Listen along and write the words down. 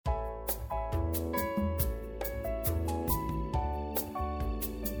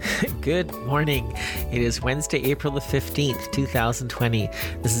Good morning. It is Wednesday, April the 15th, 2020.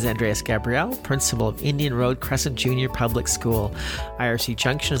 This is Andreas Gabriel, principal of Indian Road Crescent Junior Public School. IRC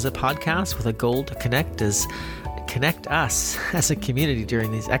Junction is a podcast with a goal to connect us as a community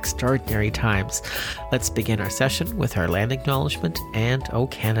during these extraordinary times. Let's begin our session with our land acknowledgement and O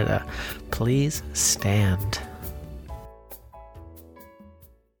Canada. Please stand.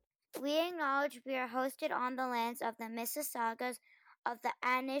 We acknowledge we are hosted on the lands of the Mississaugas of the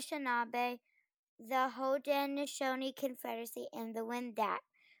Anishinaabe, the Haudenosaunee Confederacy, and the Wendat.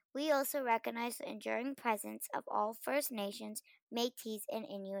 We also recognize the enduring presence of all First Nations, Métis, and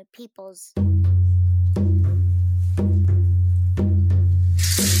Inuit peoples.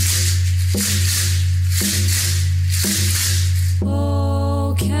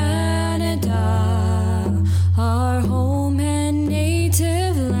 Oh, Canada, our home and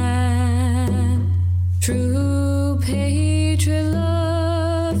native land, true patriot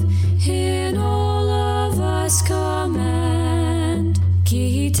love in all of us command.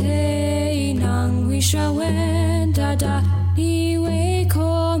 Kite nang wishawen dada niwe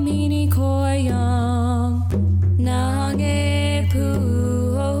ko mini koyam nang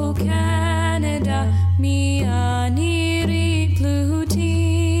epu o Canada mi aniri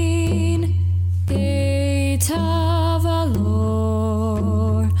plutin eta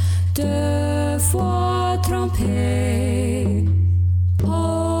valor de foi tromper.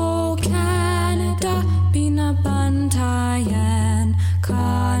 O Canada binabantayan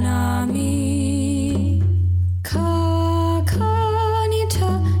kanami kakanita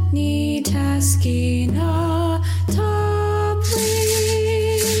ni taskina tapri.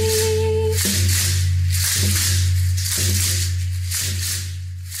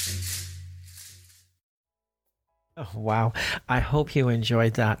 Oh, wow. I hope you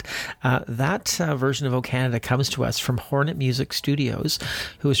enjoyed that. That version of O Canada comes to us from Hornet Music Studios,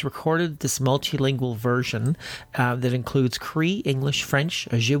 who has recorded this multilingual version that includes Cree, English, French,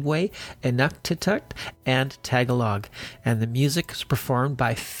 Ojibwe, Inuktitut, and Tagalog. And the music is performed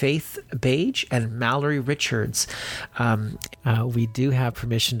by Faith Bage and Mallory Richards. We do have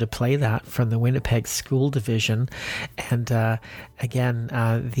permission to play that from the Winnipeg School Division. And again,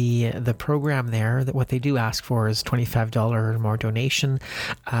 the program there, that what they do ask for is $25 or more donation,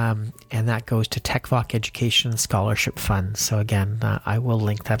 and that goes to TechVoc Education Scholarship Fund. So again, I will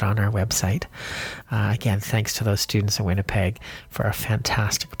link that on our website. Again, thanks to those students in Winnipeg for a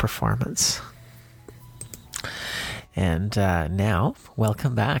fantastic performance. And now,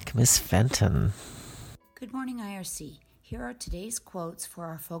 welcome back, Miss Fenton. Good morning, IRC. Here are today's quotes for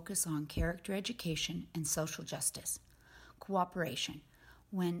our focus on character education and social justice. Cooperation.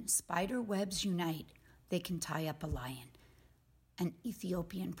 When spider webs unite, they can tie up a lion. An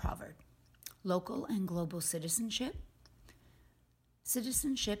Ethiopian proverb. Local and global citizenship.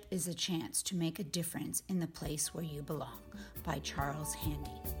 Citizenship is a chance to make a difference in the place where you belong, by Charles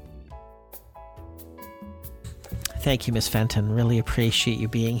Handy. Thank you, Ms. Fenton. Really appreciate you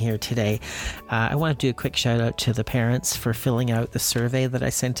being here today. I want to do a quick shout out to the parents for filling out the survey that I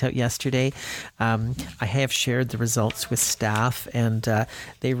sent out yesterday. I have shared the results with staff, and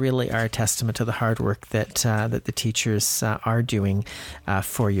they really are a testament to the hard work that the teachers are doing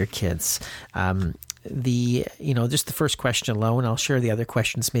for your kids. Just the first question alone, I'll share the other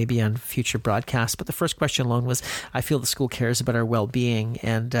questions maybe on future broadcasts, but the first question alone was, I feel the school cares about our well-being,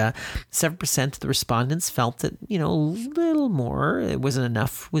 and 7% of the respondents felt that, a little more, it wasn't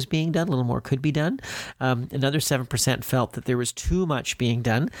enough was being done, a little more could be done. Another 7% felt that there was too much being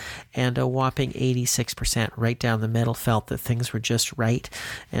done, and a whopping 86% right down the middle felt that things were just right,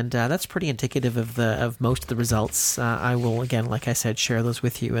 and that's pretty indicative of most of the results. I will, again, like I said, share those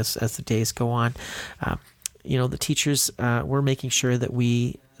with you as the days go on. The teachers, we're making sure that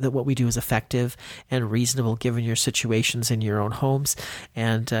what we do is effective and reasonable given your situations in your own homes,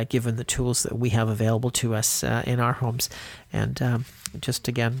 and given the tools that we have available to us in our homes. And I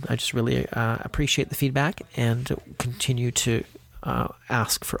just really appreciate the feedback and continue to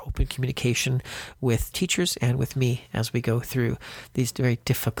ask for open communication with teachers and with me as we go through these very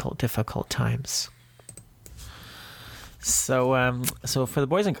difficult times. So for the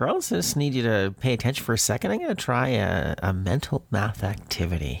boys and girls, I just need you to pay attention for a second. I'm going to try a mental math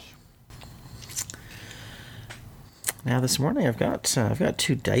activity. Now this morning I've got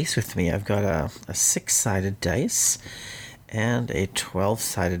two dice with me. I've got a 6-sided dice and a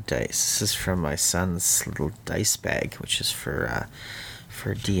 12-sided dice. This is from my son's little dice bag, which is for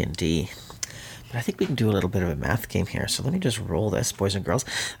D&D. But I think we can do a little bit of a math game here. So let me just roll this, boys and girls.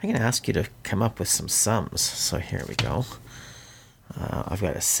 I'm going to ask you to come up with some sums. So here we go. I've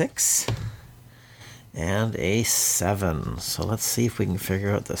got a 6 and a 7. So let's see if we can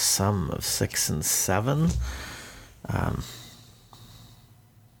figure out the sum of 6 and 7.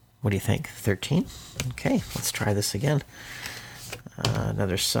 What do you think? 13? Okay, let's try this again.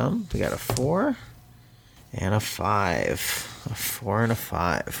 Another sum. We got a 4 and a 5. A 4 and a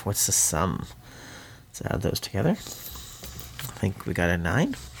 5. What's the sum? Let's add those together. I think we got a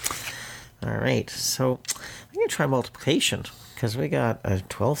 9. All right, so I'm going to try multiplication because we got a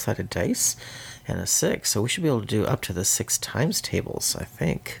 12-sided dice and a 6. So we should be able to do up to the 6 times tables, I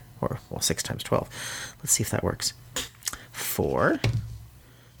think. Or, well, 6 times 12. Let's see if that works. 4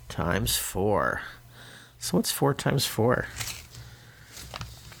 times 4. So what's 4 times 4?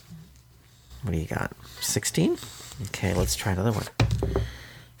 What do you got? 16? Okay, let's try another one.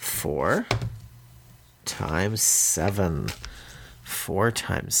 4 times 7. 4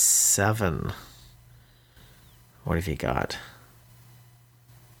 times 7. What have you got?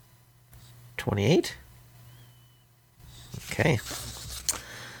 28? Okay.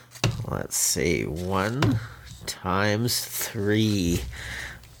 Let's see. 1 times 3.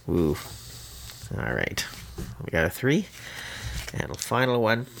 Woo. All right. We got a 3. And a final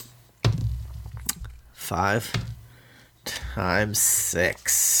one. 5 times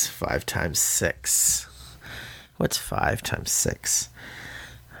 6. 5 times 6. What's 5 times 6?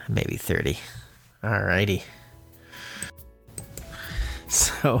 Maybe 30. Alrighty.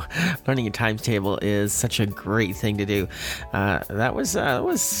 So, learning a times table is such a great thing to do. That was a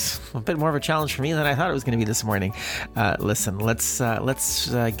bit more of a challenge for me than I thought it was going to be this morning. Listen, let's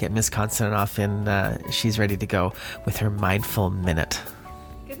get Miss Konstantinov in. She's ready to go with her mindful minute.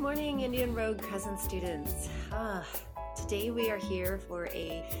 Good morning, Indian Road Crescent students. Today we are here for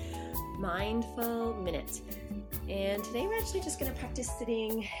a mindful minute. And today we're actually just going to practice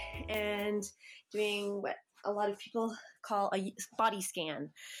sitting and doing what a lot of people call a body scan.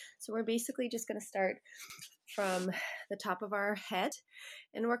 So we're basically just going to start from the top of our head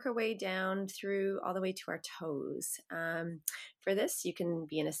and work our way down through all the way to our toes. For this, you can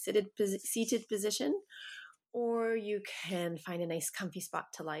be in a seated position, or you can find a nice comfy spot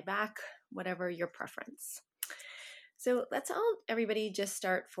to lie back, whatever your preference. So let's all, everybody, just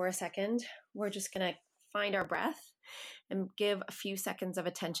start for a second. We're just going to find our breath and give a few seconds of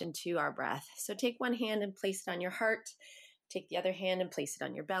attention to our breath. So take one hand and place it on your heart. Take the other hand and place it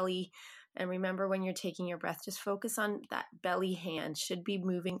on your belly. And remember, when you're taking your breath, just focus on that belly hand should be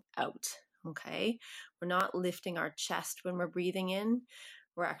moving out, okay? We're not lifting our chest when we're breathing in.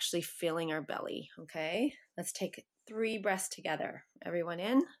 We're actually filling our belly, okay? Let's take 3 breaths together. Everyone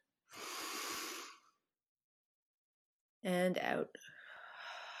in and out.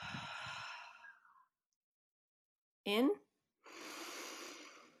 In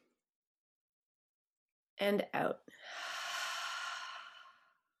and out.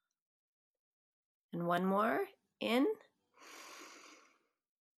 And one more. In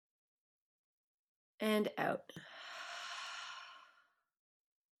and out.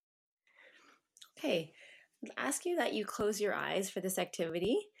 Okay, I'll ask you that you close your eyes for this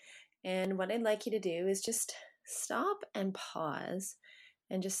activity. And what I'd like you to do is just stop and pause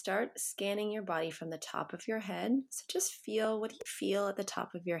and just start scanning your body from the top of your head. So just feel, what do you feel at the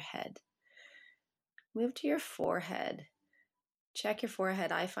top of your head? Move to your forehead. Check your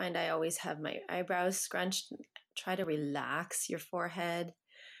forehead. I find I always have my eyebrows scrunched. Try to relax your forehead.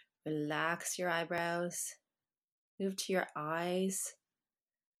 Relax your eyebrows. Move to your eyes.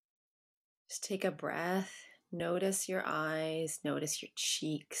 Just take a breath. Notice your eyes. Notice your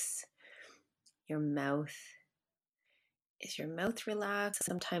cheeks. Your mouth. Is your mouth relaxed?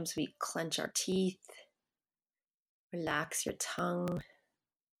 Sometimes we clench our teeth. Relax your tongue.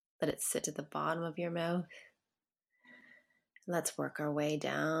 Let it sit at the bottom of your mouth. Let's work our way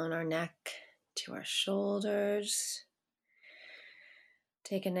down our neck to our shoulders.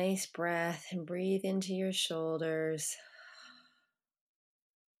 Take a nice breath and breathe into your shoulders.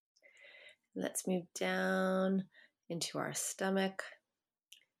 Let's move down into our stomach.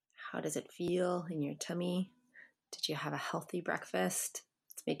 How does it feel in your tummy? Did you have a healthy breakfast?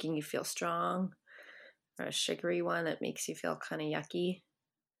 It's making you feel strong, or a sugary one that makes you feel kind of yucky?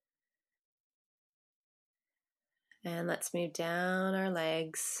 And let's move down our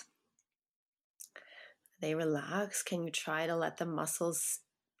legs. Are they relaxed? Can you try to let the muscles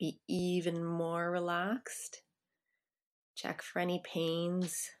be even more relaxed? Check for any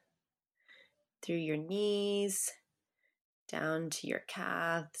pains through your knees, down to your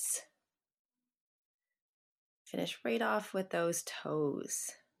calves. Finish right off with those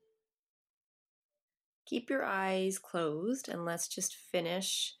toes. Keep your eyes closed and let's just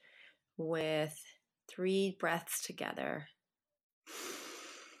finish with 3 breaths together.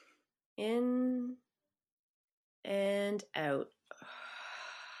 In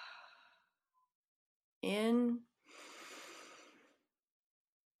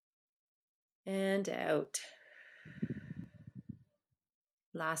and out.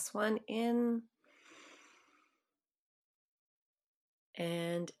 Last one, in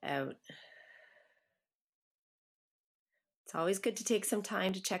and out. It's always good to take some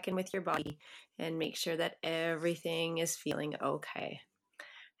time to check in with your body and make sure that everything is feeling okay.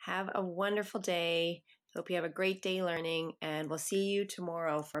 Have a wonderful day. Hope you have a great day learning, and we'll see you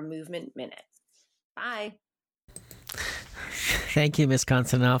tomorrow for Movement Minute. Bye. Thank you, Ms.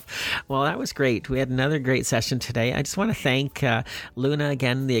 Konstantinov. Well, that was great. We had another great session today. I just want to thank Luna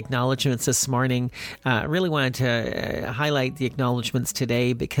again, the acknowledgements this morning. Really wanted to highlight the acknowledgements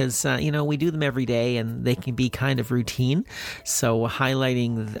today because, we do them every day and they can be kind of routine. So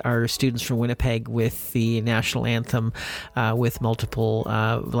highlighting our students from Winnipeg with the national anthem with multiple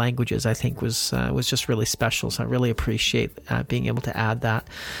languages, I think was just really special. So I really appreciate being able to add that.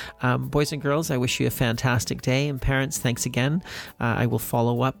 Boys and girls, I wish you a fantastic day. And parents, thanks again. I will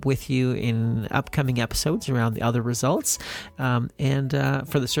follow up with you in upcoming episodes around the other results and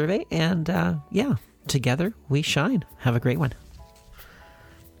for the survey. And together we shine. Have a great one.